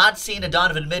 We have not seen a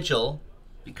Donovan Mitchell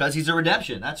because he's a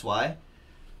redemption. That's why.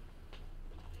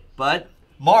 But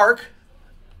Mark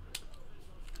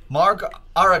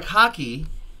Arakaki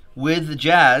with the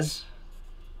Jazz.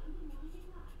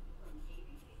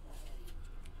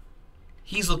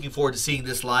 He's looking forward to seeing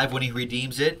this live when he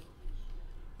redeems it.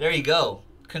 There you go.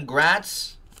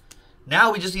 Congrats.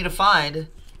 Now we just need to find a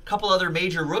couple other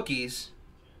major rookies.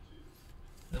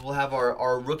 Then we'll have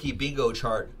our rookie bingo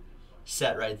chart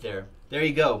set right there. There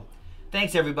you go.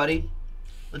 Thanks, everybody.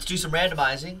 Let's do some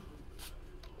randomizing.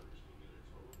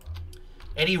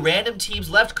 Any random teams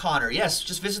left, Connor? Yes,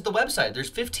 just visit the website. There's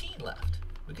 15 left.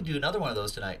 We could do another one of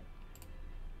those tonight.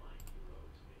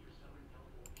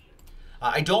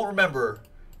 I don't remember,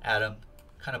 Adam.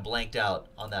 Kind of blanked out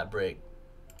on that break.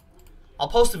 I'll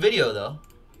post a video, though.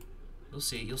 You'll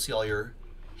see all your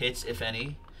hits, if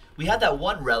any. We had that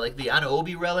one relic, the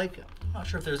Anunoby relic. I'm not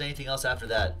sure if there's anything else after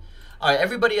that. All right,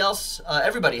 everybody else,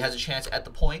 everybody has a chance at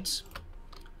the points.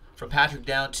 From Patrick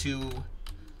down to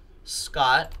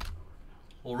Scott.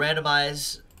 We'll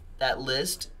randomize that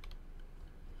list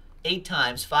 8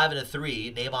 times, 5 and a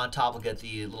 3. Name on top will get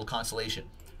the little consolation.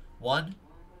 1,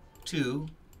 2,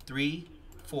 3,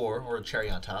 4, or a cherry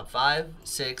on top. 5,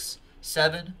 6,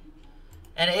 7,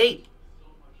 and 8.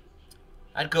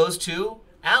 That goes to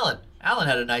Alan. Alan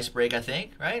had a nice break, I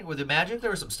think, right? With the Magic, there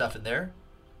was some stuff in there.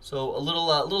 So a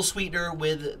little sweetener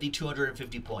with the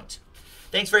 250 points.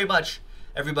 Thanks very much,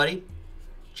 everybody.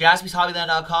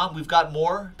 JaspysHobbyland.com. We've got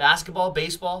more basketball,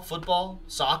 baseball, football,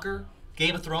 soccer,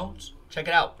 Game of Thrones. Check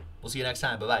it out. We'll see you next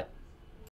time. Bye-bye.